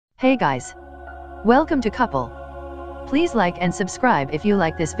Hey guys! Welcome to Couple. Please like and subscribe if you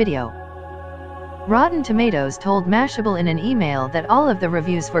like this video. Rotten Tomatoes told Mashable in an email that all of the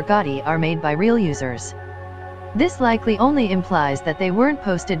reviews for Gotti are made by real users. This likely only implies that they weren't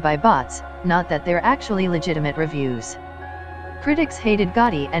posted by bots, not that they're actually legitimate reviews. Critics hated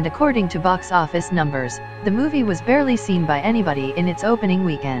Gotti, and according to box office numbers, the movie was barely seen by anybody in its opening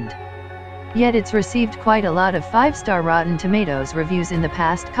weekend. Yet it's received quite a lot of 5-star Rotten Tomatoes reviews in the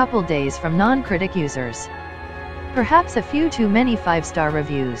past couple days from non-critic users. Perhaps a few too many 5-star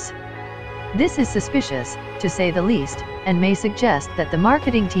reviews. This is suspicious, to say the least, and may suggest that the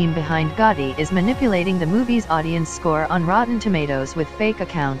marketing team behind Gotti is manipulating the movie's audience score on Rotten Tomatoes with fake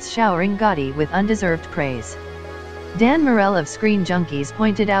accounts showering Gotti with undeserved praise. Dan Morell of Screen Junkies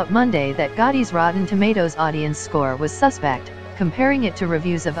pointed out Monday that Gotti's Rotten Tomatoes audience score was suspect, comparing it to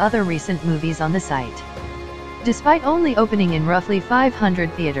reviews of other recent movies on the site. Despite only opening in roughly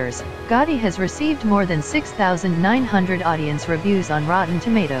 500 theaters, Gotti has received more than 6,900 audience reviews on Rotten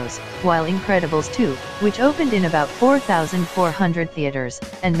Tomatoes, while Incredibles 2, which opened in about 4,400 theaters,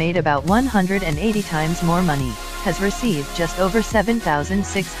 and made about 180 times more money, has received just over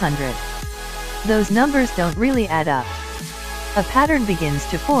 7,600. Those numbers don't really add up. A pattern begins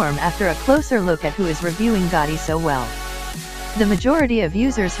to form after a closer look at who is reviewing Gotti so well. The majority of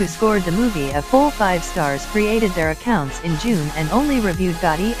users who scored the movie a full 5 stars created their accounts in June and only reviewed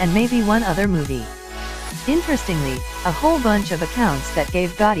Gotti and maybe one other movie. Interestingly, a whole bunch of accounts that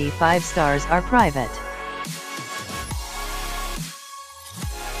gave Gotti 5 stars are private.